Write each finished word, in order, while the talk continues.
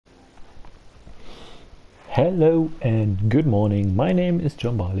Hello and good morning. My name is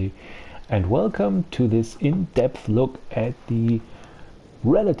John Barley and welcome to this in-depth look at the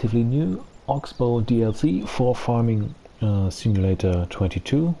relatively new Oxbo DLC for Farming Simulator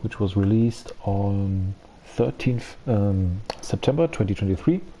 22, which was released on 13th September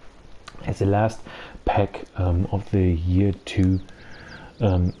 2023 as the last pack of the year 2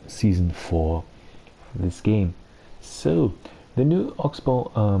 season for this game. So the new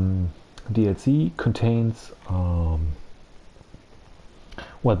Oxbo DLC contains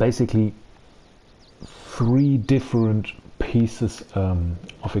well, basically 3 different pieces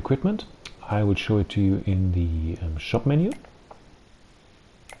of equipment. I will show it to you in the shop menu.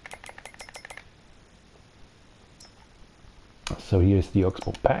 So here's the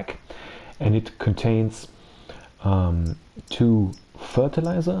Oxbo pack, and it contains 2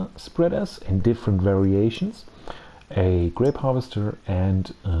 fertilizer spreaders in different variations, a grape harvester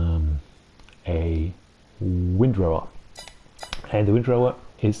and a windrower. And the windrower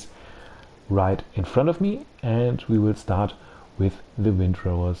is right in front of me, and we will start with the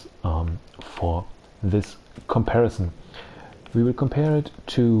windrowers for this comparison. We will compare it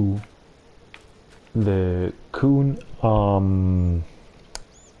to the Kuhn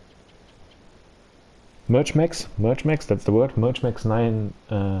Merchmax, that's the word, Merchmax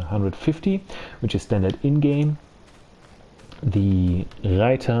 950, which is standard in-game, the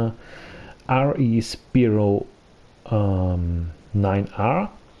Reiter RE Spiro 9R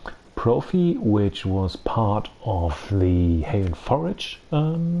Profi, which was part of the Hay and Forage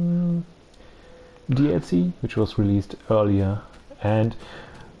DLC, which was released earlier, and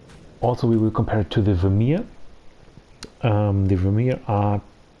also we will compare it to the Vameer, the Vameer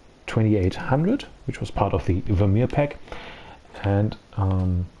R2800, which was part of the Vameer pack, and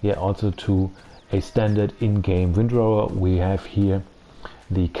yeah, also to a standard in-game windrower. We have here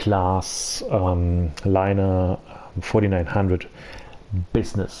the class liner 4900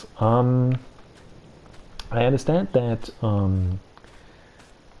 business. I understand that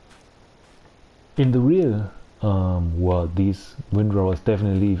in the real world these windrowers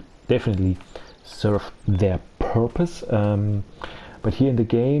definitely serve their purpose, but here in the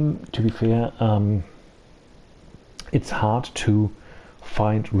game, to be fair, it's hard to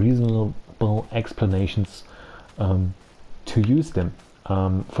find reasonable explanations to use them.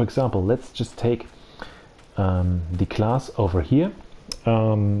 For example, let's just take the class over here.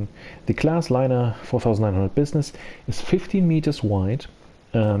 The class liner 4900 business is 15 meters wide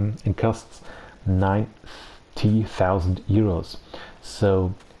and costs 90,000 euros.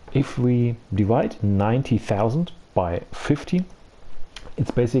 So if we divide 90,000 by 50,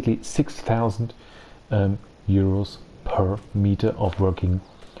 it's basically 6,000 euros per meter of working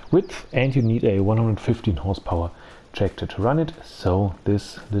width, and you need a 115 horsepower tractor to run it. So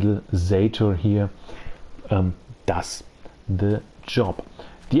this little Zator here does the job.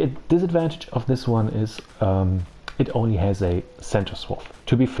 The disadvantage of this one is it only has a center swath.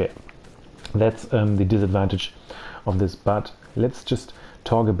 To be fair, that's the disadvantage of this, but let's just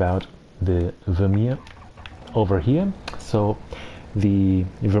talk about the Vameer over here. So the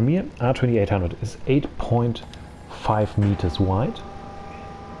Vameer R2800 is 8.5 meters wide,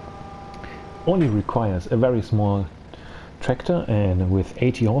 only requires a very small tractor, and with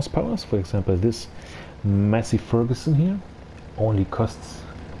 80 horsepower, for example this Massey Ferguson here, only costs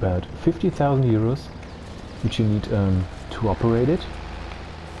about 50,000 euros, which you need to operate it,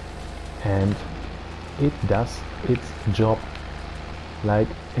 and it does its job like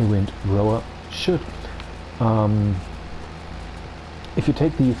a windrower should. If you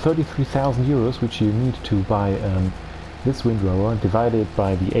take the 33,000 euros which you need to buy this windrower, divided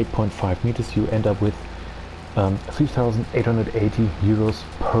by the 8.5 meters, you end up with 3,880 euros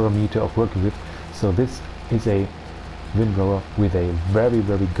per meter of working width. So this is a windrower with a very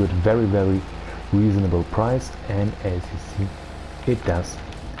good, very reasonable price, and as you see, it does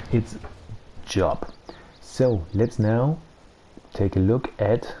its job. So let's now take a look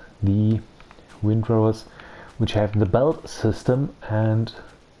at the windrowers which have the belt system and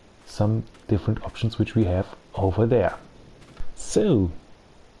some different options which we have over there. So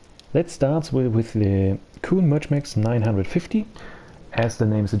let's start with the Kuhn Merchmax 950. As the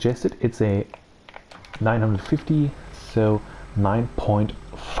name suggested, it's a 950, so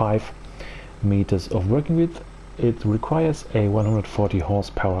 9.5 meters of working width. It requires a 140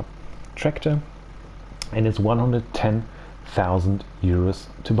 horsepower tractor, and it's 110,000 euros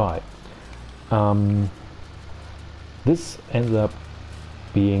to buy. This ends up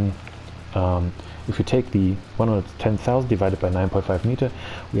being, if you take the 110,000 divided by 9.5 meter,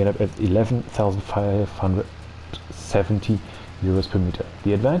 we end up at 11,570 euros per meter.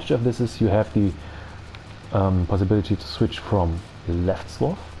 The advantage of this is you have the possibility to switch from left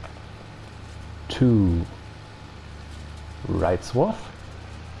swath to right swath,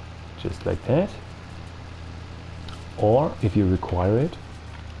 just like that, or if you require it,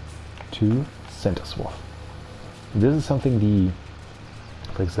 to center swath. This is something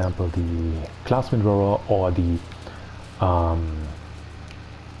for example, the glass windrower or the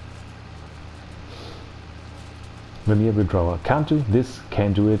Vameer windrower can't do. This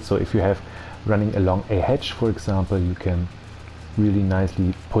can do it. So if you have running along a hedge, for example, you can really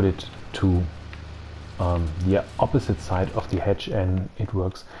nicely put it to the opposite side of the hedge, and it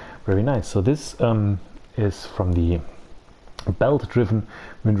works very nice. So this is from the belt-driven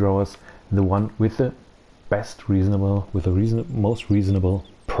windrowers, the one with the most reasonable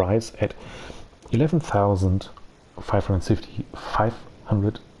price at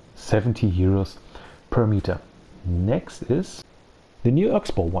 11,570 euros per meter. Next is the new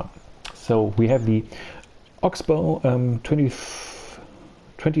Oxbo one. So we have the Oxbo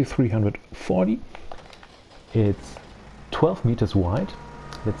 2340. It's 12 meters wide.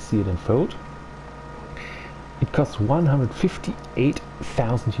 Let's see it unfold. It costs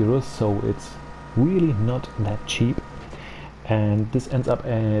 158,000 euros, so it's really not that cheap. And this ends up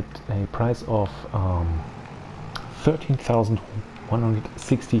at a price of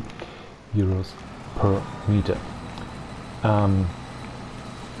 13,160 euros per meter.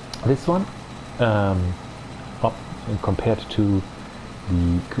 This one, compared to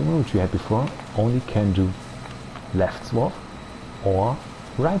the Kuma which we had before, only can do left swath or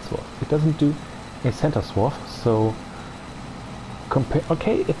right swath. It doesn't do a center swath, so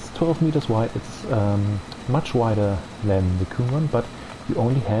okay, it's 12 meters wide, it's much wider than the Kuhn one, but you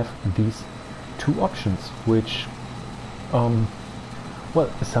only have these two options, which well,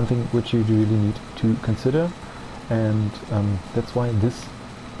 is something which you really need to consider, and that's why this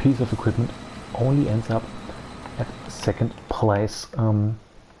piece of equipment only ends up at second place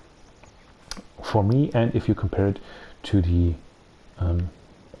for me. And if you compare it to the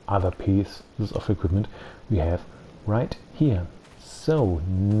other pieces of equipment we have right here. So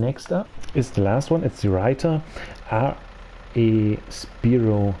next up is the last one. It's the Reiter RE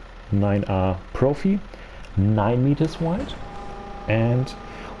Spiro 9R Profi, 9 meters wide and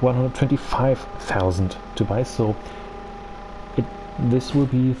 125,000 to buy. So this will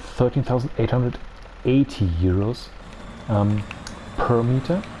be 13,880 euros per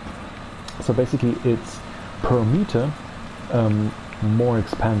meter. So basically it's per meter more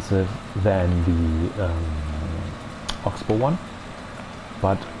expensive than the Oxbo one,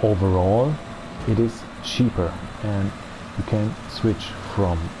 but overall it is cheaper, and you can switch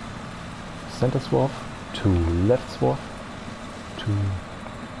from center swath to left swath to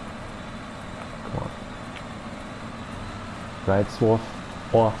right swath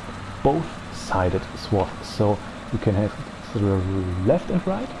or both sided swath. So you can have left and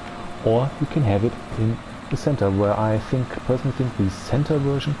right, or you can have it in the center, where I personally think the center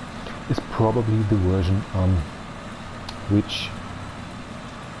version is probably the version which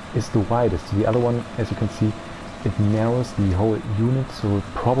is the widest. The other one, as you can see, it narrows the whole unit, so it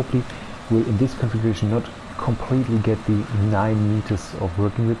probably will in this configuration not completely get the 9 meters of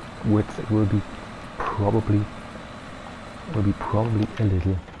working width. It will be probably a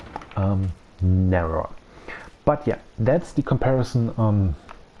little narrower. But yeah, that's the comparison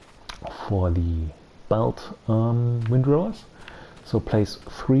for the belt windrowers. So place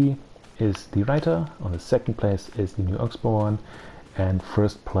 3 is the Reiter, on the second place is the new Oxbo one, and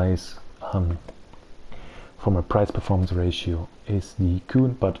first place from a price performance ratio is the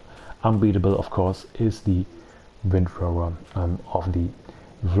Kuhn, but unbeatable of course is the windrower of the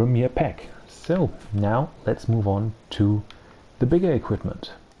Vameer pack. So now let's move on to the bigger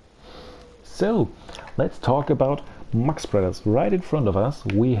equipment. So let's talk about max spreaders. Right in front of us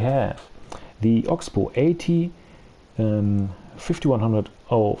we have the Oxbo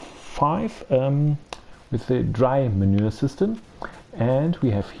AT5105 with the dry manure system, and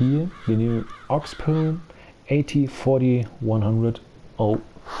we have here the new Oxbo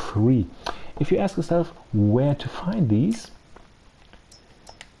AT4103. If you ask yourself where to find these,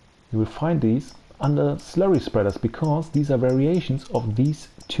 you will find these under slurry spreaders, because these are variations of these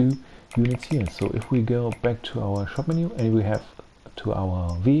two units here. So if we go back to our shop menu and we have to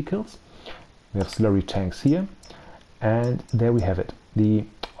our vehicles, we have slurry tanks here, and there we have it, the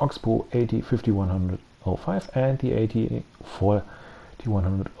Oxbo AT5105 and the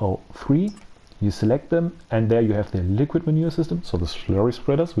AT4103. You select them, and there you have the liquid manure system, so the slurry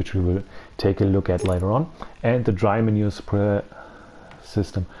spreaders, which we will take a look at later on, and the dry manure spreader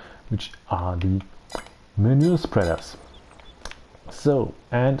system, which are the manure spreaders. So,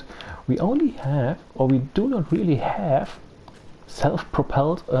 and we only have, or we do not really have,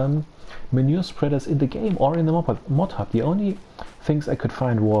 self-propelled manure spreaders in the game or in the mod hub. The only things I could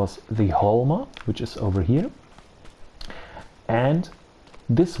find was the Holmer, which is over here, and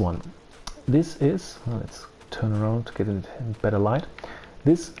this one. This is, let's turn around to get it in better light.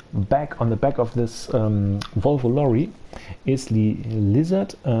 This back, on the back of this Volvo lorry, is the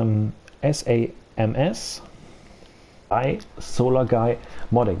Lizard SAMS by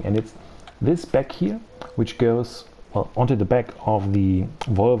SolarGuyModdig, and it's this back here which goes, well, onto the back of the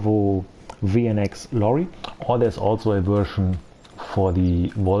Volvo VNX lorry, or there's also a version for the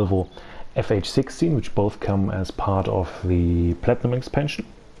Volvo FH16, which both come as part of the Platinum expansion.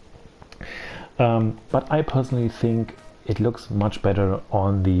 But I personally think it looks much better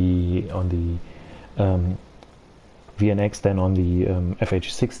on the VNX than on the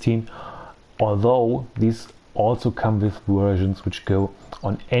FH16, although these also come with versions which go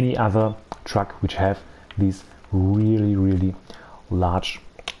on any other truck which have these really large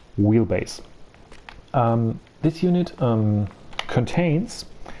wheelbase. This unit contains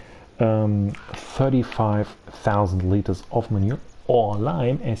 35,000 liters of manure or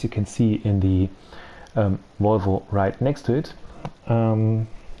lime, as you can see in the Volvo right next to it.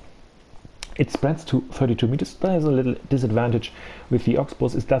 It spreads to 32 meters. There's a little disadvantage with the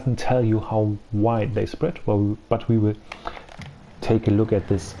Oxbos. It doesn't tell you how wide they spread, well, but we will take a look at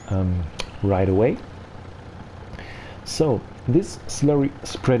this right away. So this slurry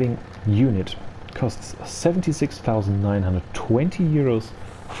spreading unit costs 76,920 euros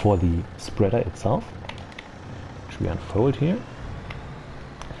for the spreader itself, which we unfold here,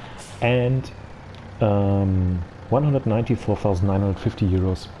 and 194,950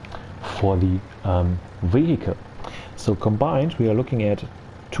 euros for the vehicle. So combined we are looking at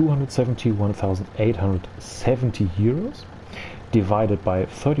 271,870 euros divided by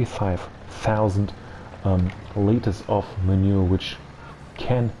 35,000 liters of manure which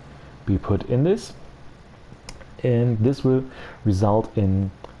can be put in this, and this will result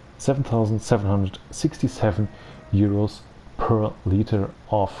in 7,767 euros per liter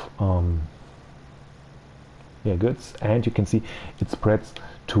of goods. And you can see it spreads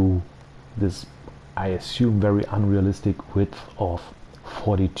to this, I assume, very unrealistic width of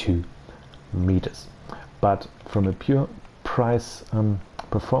 42 meters. But from a pure price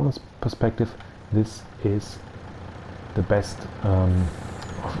performance perspective, this is the best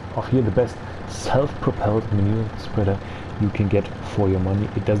the best self-propelled manure spreader you can get for your money.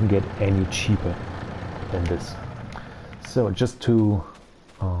 It doesn't get any cheaper than this. So just to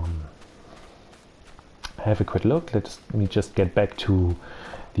have a quick look, let me just get back to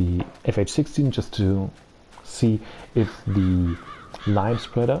the FH16 just to see if the lime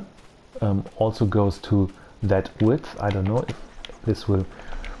spreader also goes to that width. I don't know if this will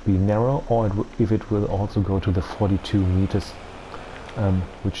be narrow or if it will also go to the 42 meters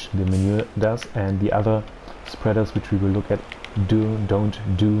which the manure does, and the other spreaders which we will look at don't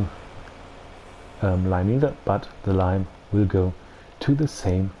do lime either, but the lime will go to the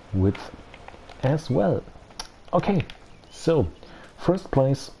same width as well. Okay, so first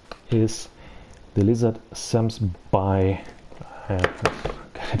place is the Lizard SAMS by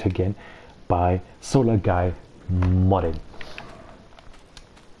got it again, by SolarGuyModdig.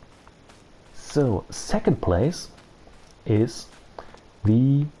 So second place is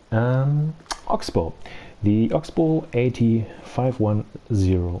the Oxbo, the Oxbo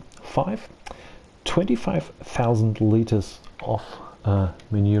 85105. 25,000 liters of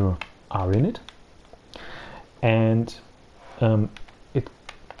manure are in it, and it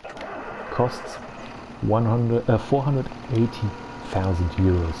costs 480,000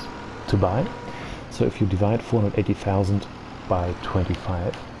 euros to buy. So if you divide 480,000 by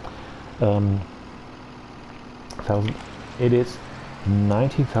 25,000, it is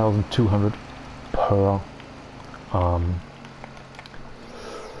 19,200 per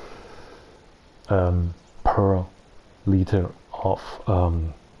per liter of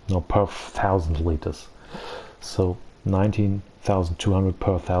per 1,000 liters. So 19,200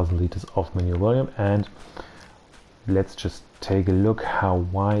 per 1,000 liters of manure volume. And let's just take a look how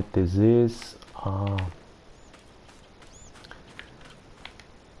wide this is.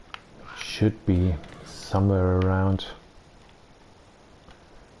 Should be somewhere around,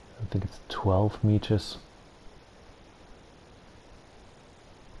 I think it's 12 meters.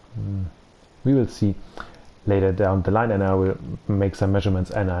 We will see later down the line, and I will make some measurements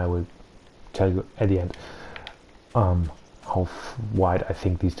and I will tell you at the end how wide I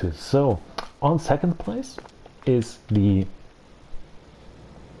think these two is. So on second place is the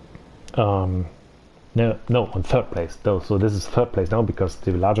no, on third place though. So this is third place now because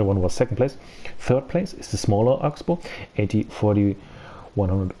the larger one was second place. Third place is the smaller Oxbo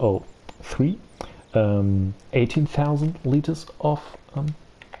 8040-103, 18,000 liters of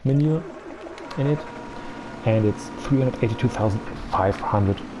manure in it, and it's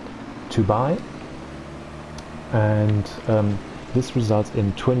 382,500 to buy, and this results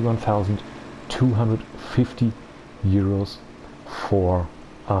in 21,250 euros for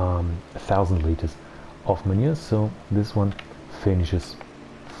 1,000 liters of manure. So this one finishes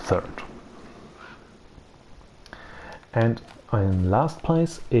third. And in last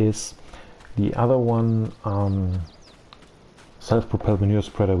place is the other one, self-propelled manure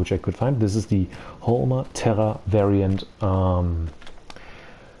spreader, which I could find. This is the Holmer Terra variant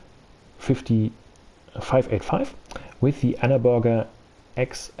 585 with the Annaberger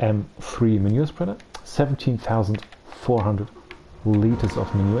XM3 manure spreader, 17,400 liters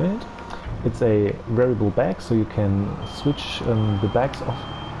of manure in it. It's a variable bag, so you can switch the bags of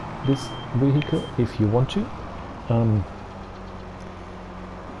this vehicle if you want to.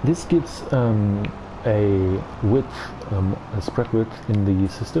 This gives a width, a spread width in the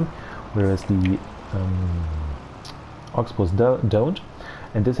system, whereas the Oxbos don't.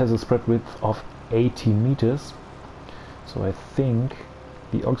 And this has a spread width of 80 meters. So I think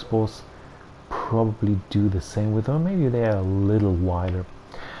the Oxbos probably do the same with them. Maybe they are a little wider.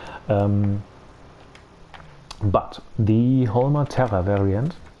 But the Holmer Terra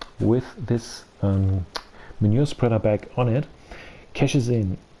variant with this manure spreader bag on it cashes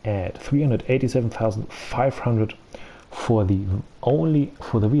in at 387,500 for the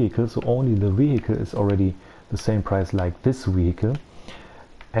vehicle. So only the vehicle is already the same price like this vehicle,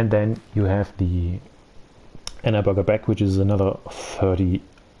 and then you have the Annaberger bag, which is another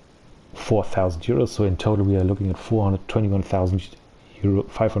 34,000 euros. So in total we are looking at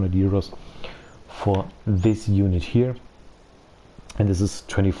 421,500 euros for this unit here, and this is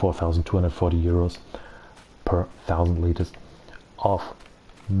 24,240 euros per 1,000 liters of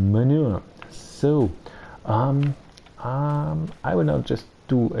manure. So I will now just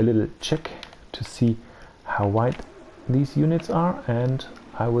do a little check to see how wide these units are, and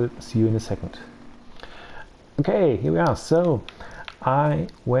I will see you in a second. Okay, here we are. So I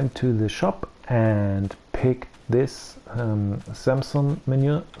went to the shop and picked this Samsung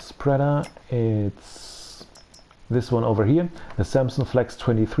manure spreader. It's this one over here, the Samsung Flex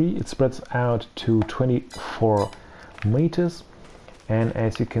 23. It spreads out to 24 meters, and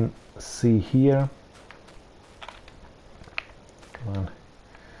as you can see here, come on,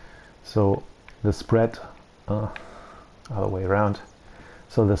 so the spread other way around,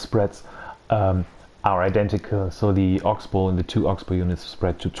 so the spreads are identical. So the Oxbo and the two Oxbo units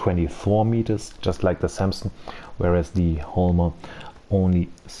spread to 24 meters, just like the Samsung, whereas the Holmer only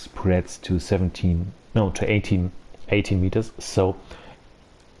spreads to 18 meters. So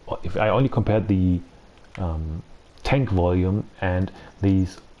if I only compared the tank volume, and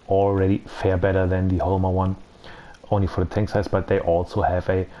these already fare better than the Holmer one, only for the tank size, but they also have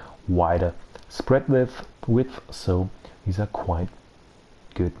a wider spread width, so these are quite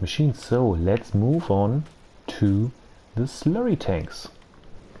good machines. So let's move on to the slurry tanks.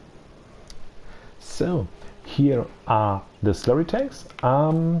 So here are the slurry tanks.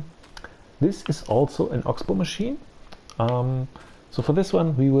 This is also an Oxbo machine. So for this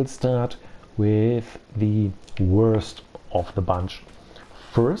one we will start with the worst of the bunch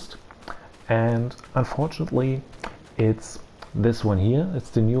first, and unfortunately it's this one here. It's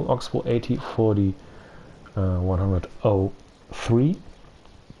the new Oxbo 8040-103.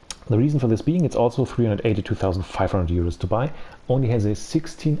 The reason for this being, it's also 382,500 euros to buy, only has a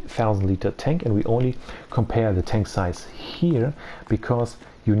 16,000 liter tank, and we only compare the tank size here because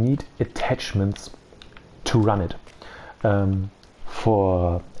you need attachments to run it.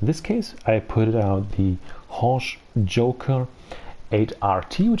 For this case I put out the Horsch Joker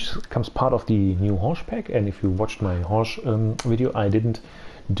 8RT, which comes part of the new Horsch pack, and if you watched my Horsch video, I didn't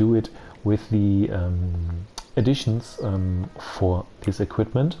do it with the additions for this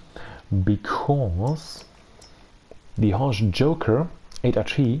equipment because the Horsch Joker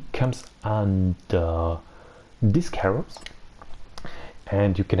 8RT comes under disc harrows,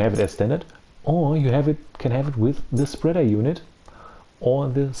 and you can have it as standard, or you can have it with the spreader unit or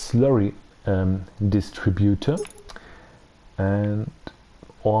the slurry distributor,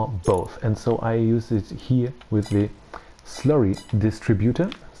 or both. And so I use it here with the slurry distributor,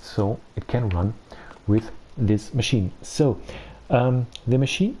 so it can run with this machine. So the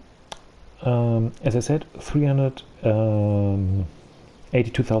machine, as I said,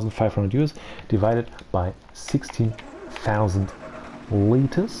 382,500 euros divided by 16,000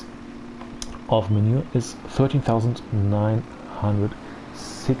 liters of manure is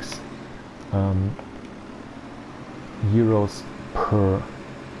 13,906 euros per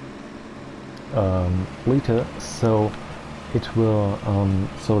liter. So it will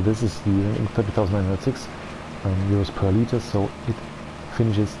so this is the 30,906 euros per liter, so it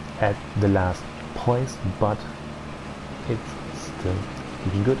finishes at the last place, but it's still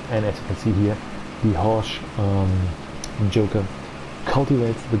looking good. And as you can see here, the horse joker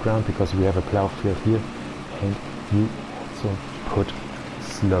cultivates the ground because we have a plow field here, and you also put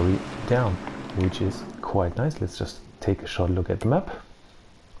slurry down, which is quite nice. Let's just take a short look at the map.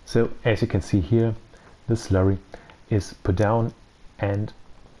 So as you can see here, the slurry is put down. And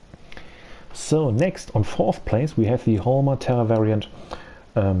so next, on 4th place, we have the Holmer Terra variant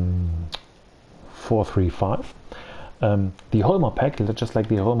 435. The Holmer pack, just like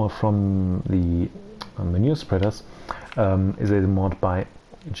the Holmer from the manure spreaders, is a mod by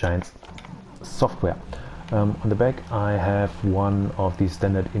Giants software. On the back I have one of the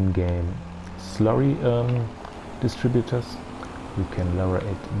standard in-game slurry distributors. You can lower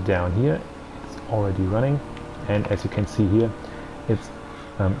it down here. It's already running, and as you can see here, it's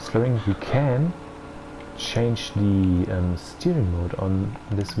slurring. You can change the steering mode on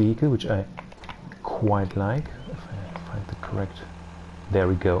this vehicle, which I quite like. If I find the correct, there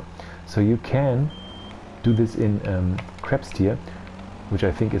we go. So you can do this in crab steer, which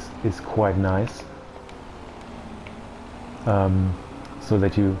I think is quite nice, so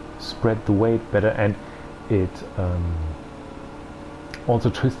that you spread the weight better, and it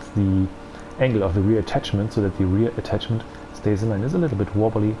also twists the angle of the rear attachment so that the rear attachment stays in line. It's a little bit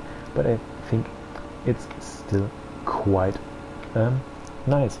wobbly, but I think it's still quite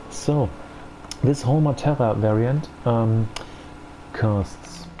nice. So this Holmer Terra variant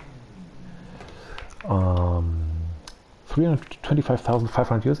costs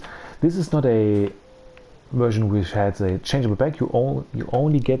 325,500 euros. This is not a version which has a changeable back. You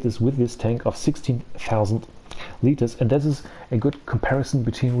only get this with this tank of 16,000 liters, and this is a good comparison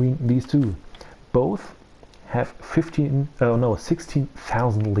between these two. Both have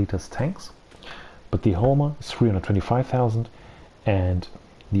 16,000 liters tanks, but the Holmer is 325,000 and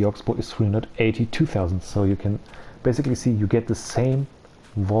the Oxbo is 382,000. So you can basically see you get the same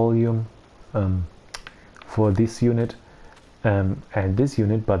volume for this unit and this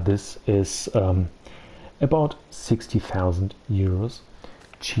unit, but this is about 60,000 euros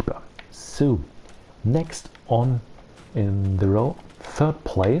cheaper. So next on in the row, 3rd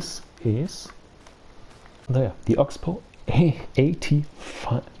place is there, the Oxbo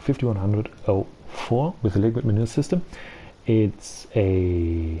AT5104 with a liquid manure system. It's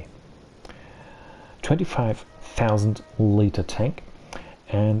a 25,000 liter tank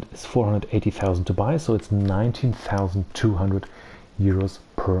and it's 480,000 to buy, so it's 19,200 euros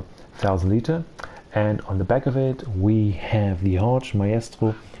per 1,000 liter. And on the back of it we have the Horch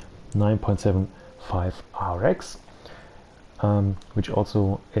Maestro 9.75 RX, which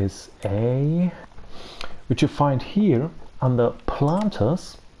also is which you find here under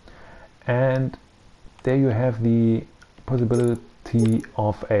planters, and there you have the possibility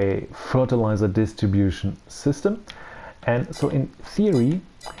of a fertilizer distribution system. And so in theory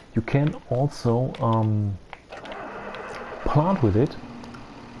you can also plant with it.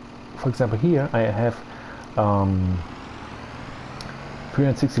 For example, here I have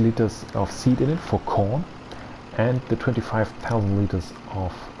 360 liters of seed in it for corn and the 25,000 liters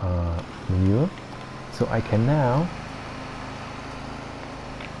of manure. So I can now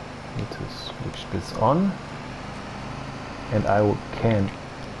need to switch this on, and I can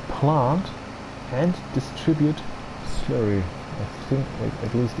plant and distribute slurry. I think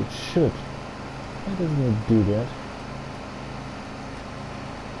at least it should. Why doesn't it do that?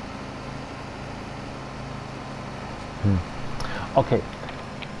 Okay.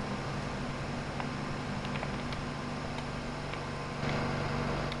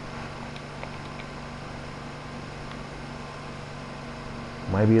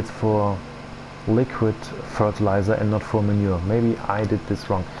 Maybe it's for liquid fertilizer and not for manure. Maybe I did this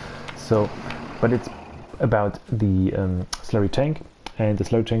wrong. So, but it's about the slurry tank, and the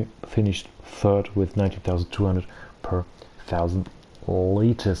slurry tank finished 3rd with 19,200 per 1,000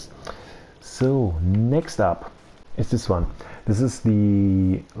 liters. So next up is this one. This is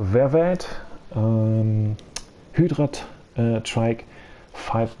the Vervet Hydrat Trike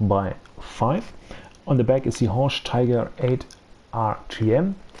 5x5. On the back is the Horch Tiger 8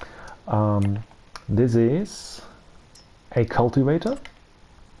 RGM. This is a cultivator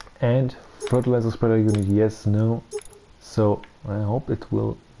and fertilizer spreader unit, yes, no. So I hope it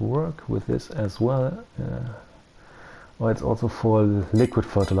will work with this as well. or it's also for liquid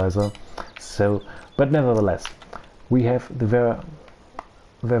fertilizer. So, but nevertheless, we have the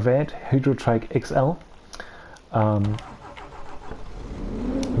Vameer Hydrotrike XL.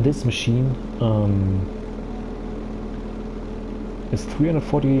 This machine is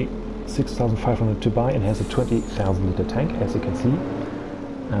 346,500 to buy and has a 20,000 liter tank, as you can see.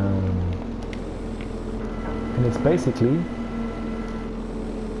 And it's basically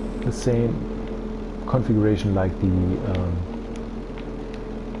the same configuration like the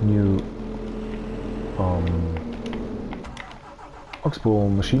new Oxbo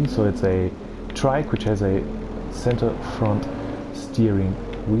machine. So it's a trike which has a center front steering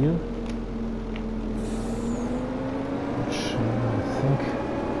wheel, which I think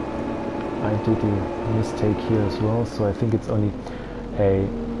I did a mistake here as well. So I think it's only a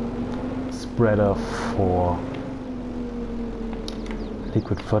spreader for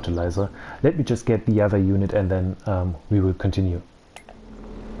liquid fertilizer. Let me just get the other unit and then we will continue.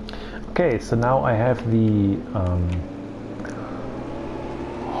 Okay, so now I have the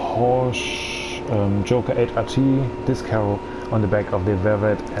Horsch Joker 8 RT disc harrow on the back of the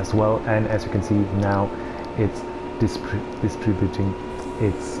Vameer as well, and as you can see now it's distributing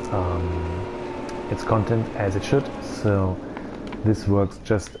its content as it should. So this works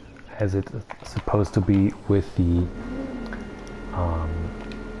just as it's supposed to be with the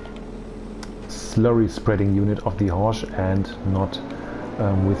slurry spreading unit of the Horsch, and not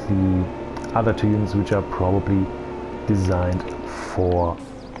with the other two units which are probably designed for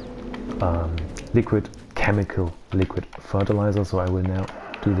liquid fertilizer. So I will now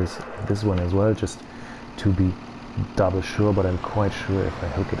do this one as well, just to be double sure, but I'm quite sure if I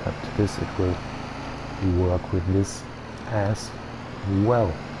hook it up to this it will work with this as well.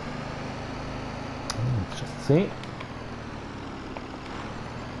 Let's just see.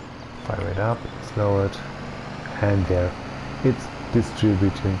 Fire it up, slow it, and there it's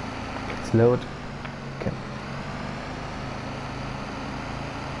distributing its load. Okay.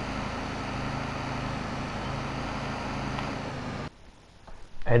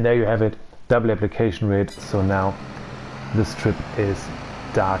 And there you have it, double application rate. So now the strip is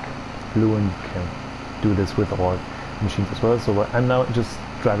dark blue, and you can do this with all machines as well. So I'm now just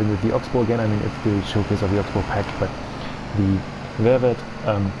driving with the Oxbo again. I mean, it's the showcase of the Oxbo pack, but the Vameer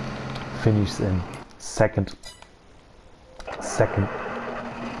finishes in second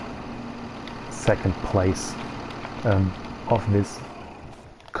place of this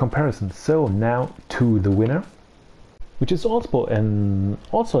comparison. So now to the winner, which is also an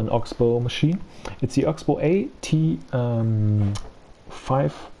Oxbo machine. It's the Oxbo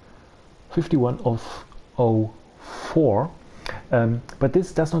AT55104. But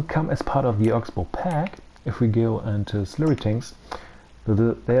this does not come as part of the Oxbo pack. If we go into slurry tanks,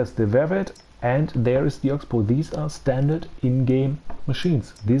 there's the Vameer and there is the Oxbo. These are standard in-game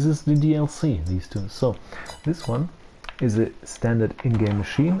machines. This is the DLC, these two. So this one is a standard in-game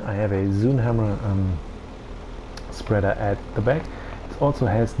machine. I have a Zoomhammer spreader at the back. It also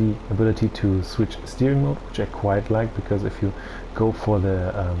has the ability to switch steering mode, which I quite like, because if you go for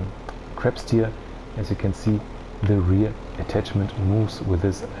the crab steer, as you can see, the rear attachment moves with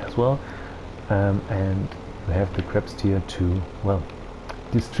this as well, and we have the crab steer to, well,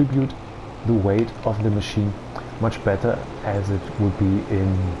 distribute the weight of the machine much better as it would be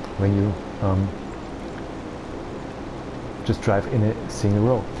when you just drive in a single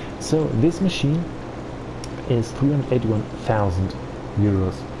row. So this machine is 381,000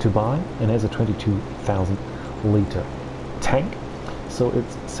 euros to buy and has a 22,000 liter tank. So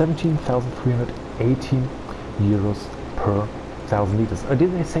it's 17,318 euros per 1,000 liters.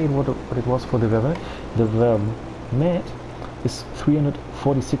 Didn't I say what it was for the Vameer? The Vameer is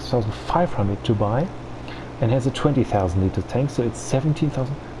 346,500 to buy and has a 20,000 liter tank. So it's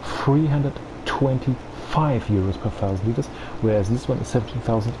 17,325 euros per 1,000 liters, whereas this one is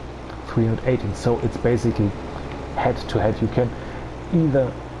 17,318. So it's basically head to head. You can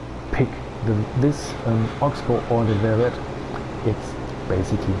either pick this Oxbo or the Vameer. It's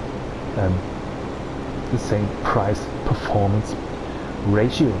basically the same price performance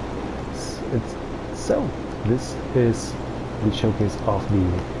ratio. So this is the showcase of the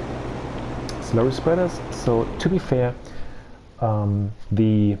slurry spreaders. So to be fair,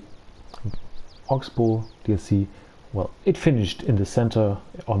 the Oxbo DLC, well, it finished in the center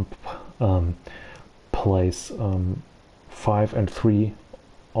on place 5 and 3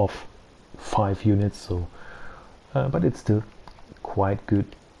 of 5 units. So but it's still quite good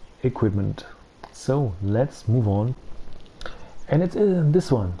equipment. So let's move on, and it's this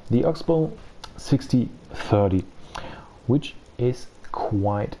one, the Oxbo 6030, which is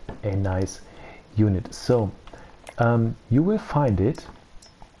quite a nice unit. So You will find it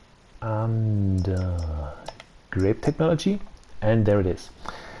under Grape Technology, and there it is.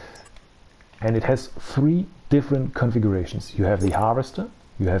 And it has 3 different configurations. You have the harvester,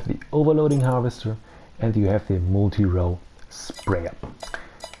 you have the overloading harvester, and you have the multi-row sprayer.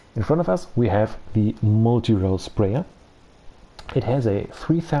 In front of us we have the multi-row sprayer. It has a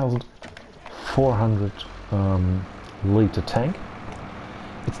 3,400 liter tank.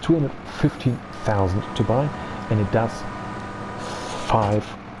 It's 215,000 to buy, and it does 5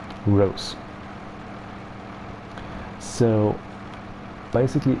 rows. So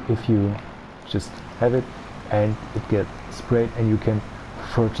basically, if you just have it and it gets sprayed and you can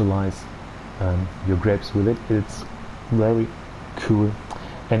fertilize your grapes with it, it's very cool.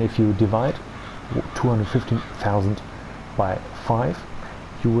 And if you divide 215,000 by 5,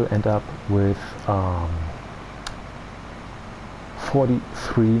 you will end up with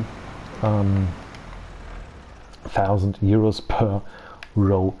 43,000 euros per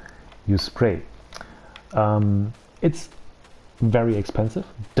row you spray. It's very expensive,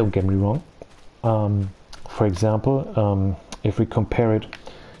 don't get me wrong. For example, if we compare it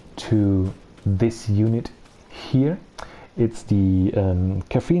to this unit here, it's the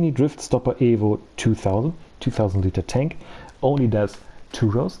Caffini Drift Stopper Evo 2000 liter tank, only does 2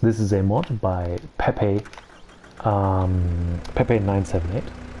 rows. This is a mod by Peppe, Peppe 978.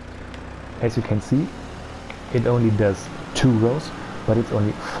 As you can see, it only does 2 rows, but it's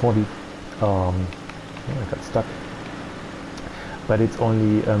only 40. I got stuck. But it's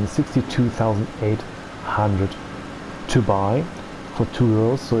only 62,800 to buy for 2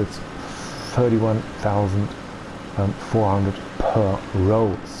 rows, so it's 31,400 per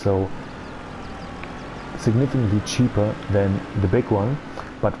row. So significantly cheaper than the big one.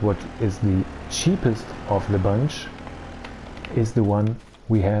 But what is the cheapest of the bunch is the one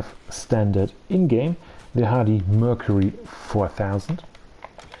we have standard in-game, the Hardy Mercury 4000,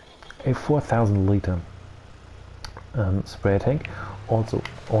 a 4,000 liter sprayer tank. Also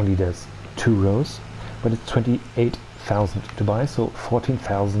only does 2 rows, but it's 28,000 to buy, so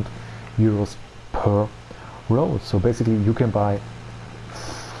 14,000 euros per row. So basically you can buy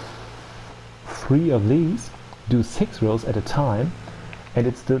 3 of these, do 6 rows at a time, and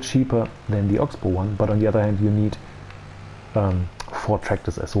it's still cheaper than the Oxbo one. But on the other hand, you need 4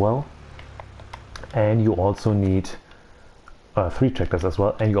 tractors as well, and you also need 3 tractors as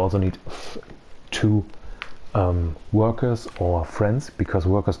well, and you also need 2 workers or friends, because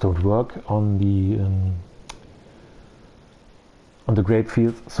workers don't work on the grape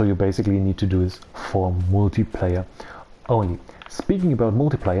field. So you basically need to do this for multiplayer only. Speaking about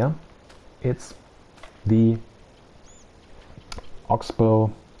multiplayer, it's the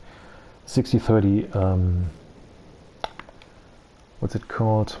Oxbo 6030 what's it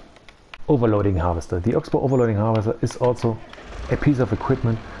called, overloading harvester. The Oxbo overloading harvester is also a piece of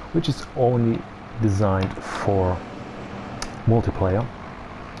equipment which is only designed for multiplayer.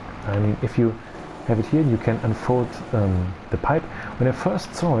 I mean, if you have it here, you can unfold the pipe. When I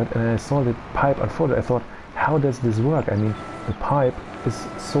first saw it and I saw the pipe unfolded, I thought, how does this work? I mean, the pipe is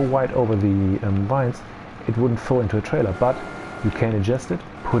so wide over the vines, it wouldn't fall into a trailer, but you can adjust it,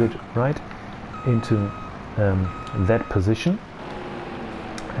 put it right into that position,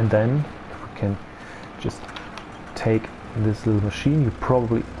 and then if we can just take this little machine, you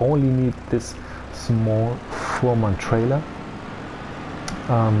probably only need this small 4-man trailer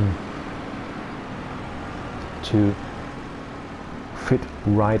to fit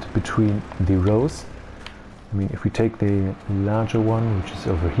right between the rows. I mean, if we take the larger one, which is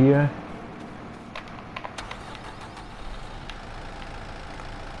over here,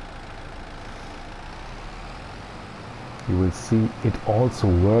 you will see it also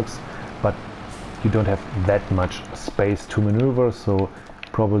works, but you don't have that much space to maneuver, so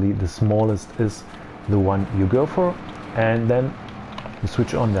probably the smallest is the one you go for. And then you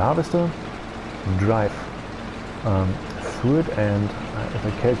switch on the harvester, drive through it, and if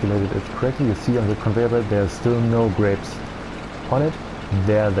I calculated it correctly, you see on the conveyor belt there's still no grapes on it.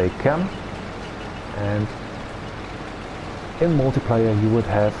 There they come, and in multiplayer you would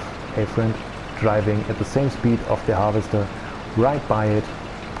have a friend driving at the same speed of the harvester right by it,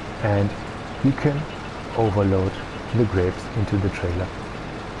 and you can overload the grapes into the trailer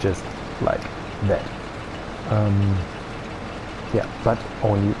just like that. Yeah, but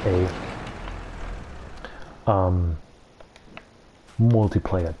only a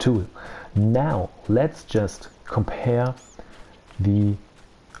multiplayer tool. Now let's just compare the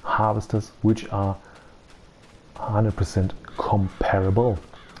harvesters which are 100% comparable,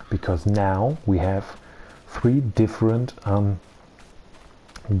 because now we have 3 different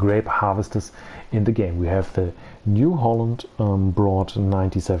grape harvesters in the game. We have the New Holland Broad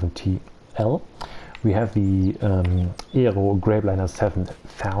 9070L. We have the Aero Grapeliner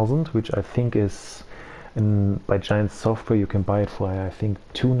 7000, which I think is by Giant Software. You can buy it for I think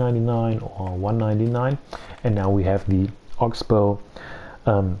 $2.99 or $1.99. And now we have the Oxbo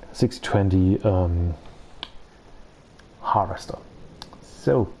 620 harvester.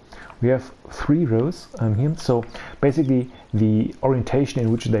 So we have 3 rows here. So basically the orientation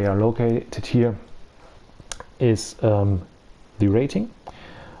in which they are located here is the rating.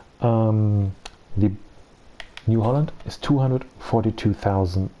 The New Holland is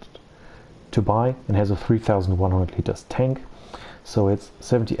 242,000 to buy and has a 3,100 liters tank. So it's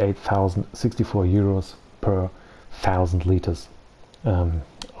 78,064 euros per 1,000 liters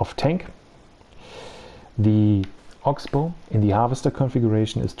of tank. The Oxbo in the harvester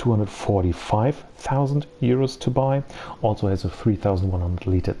configuration is 245,000 euros to buy, also has a 3,100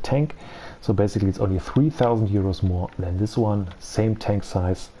 liter tank. So basically it's only 3,000 euros more than this one, same tank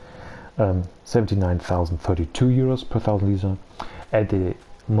size, 79,032 euros per 1,000 liter. And the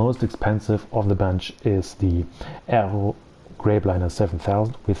most expensive of the bunch is the Aero Grapeliner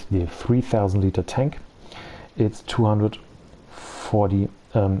 7000 with the 3,000 liter tank. It's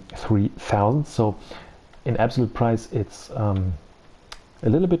 243,000. So in absolute price it's a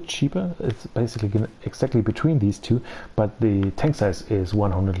little bit cheaper. It's basically exactly between these two, but the tank size is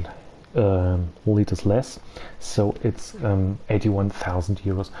 100 liters less, so it's 81,000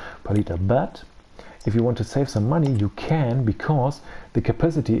 euros per liter. But if you want to save some money, you can, because the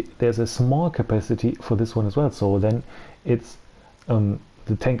capacity, there's a small capacity for this one as well, so then it's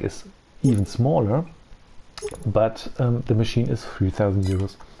the tank is even smaller, but the machine is 3,000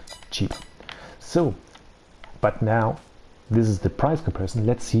 euros cheaper. So but now this is the price comparison.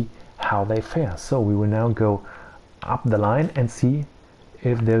 Let's see how they fare. So we will now go up the line and see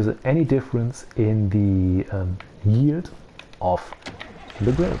if there's any difference in the yield of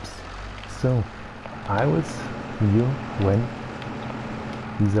the grapes. So I will see you when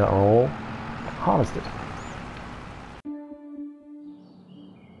these are all harvested.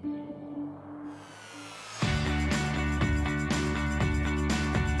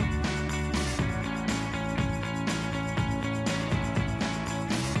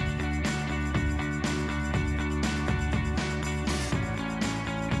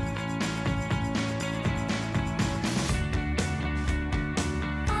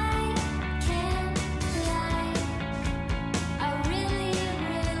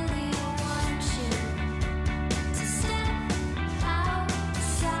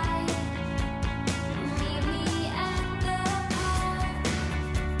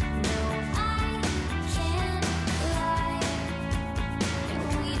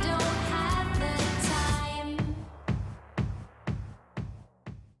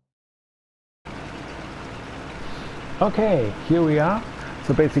 Okay, here we are.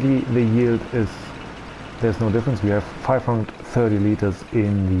 So basically the yield is, there's no difference. We have 530 liters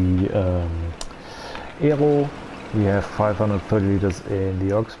in the Aero, we have 530 liters in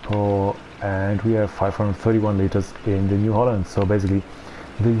the Oxbo, and we have 531 liters in the New Holland. So basically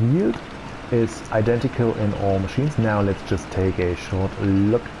the yield is identical in all machines. Now let's just take a short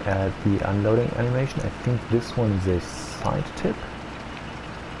look at the unloading animation. I think this one is a side tip.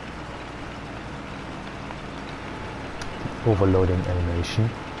 Overloading animation.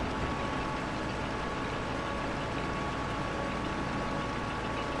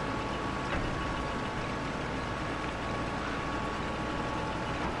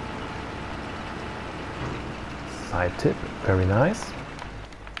 Side tip, very nice.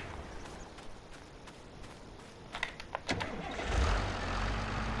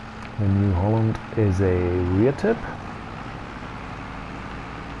 The New Holland is a rear tip.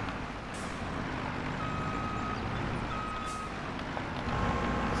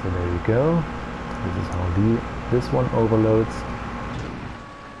 So there you go. This is how this one overloads.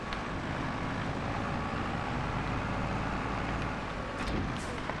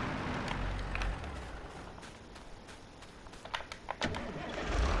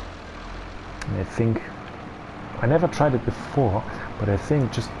 And I think, I never tried it before, but I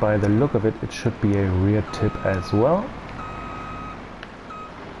think just by the look of it, it should be a rear tip as well.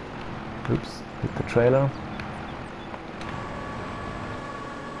 Oops, hit the trailer.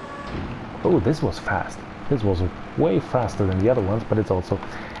 Oh, this was fast. This was way faster than the other ones, but it's also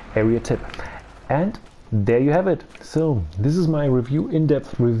a rear tip. And there you have it. So this is my review,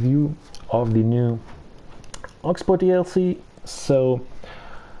 in-depth review of the new Oxbo DLC. So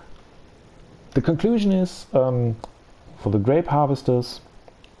the conclusion is, for the grape harvesters,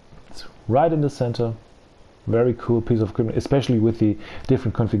 it's right in the center. very cool piece of equipment, especially with the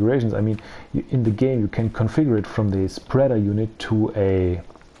different configurations. I mean, in the game you can configure it from the spreader unit to a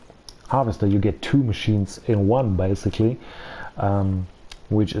harvester. You get two machines in one basically,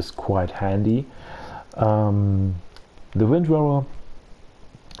 which is quite handy. The windrower,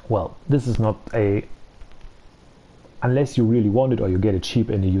 well, this is not a, unless you really want it or you get it cheap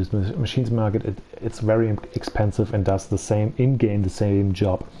in the used machines market, it's very expensive and does the same in-game, the same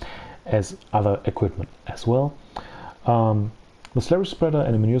job as other equipment as well. The slurry spreader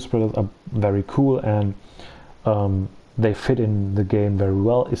and the manure spreaders are very cool, and they fit in the game very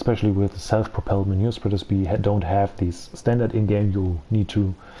well, especially with the self-propelled manure spreaders. We don't have these standard in-game. You need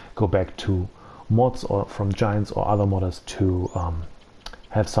to go back to mods or from Giants or other modders to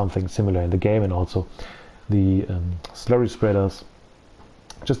have something similar in the game. And also the slurry spreaders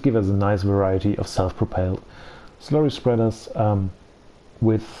just give us a nice variety of self-propelled slurry spreaders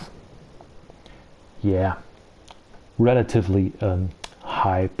with, yeah, relatively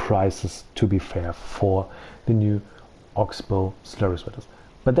high prices, to be fair, for the new Oxbo slurry spreaders.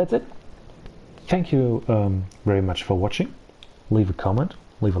 But that's it. Thank you very much for watching. Leave a comment,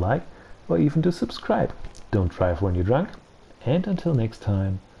 leave a like, or even to subscribe. Don't drive when you're drunk. And until next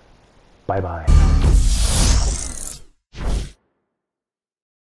time, bye bye.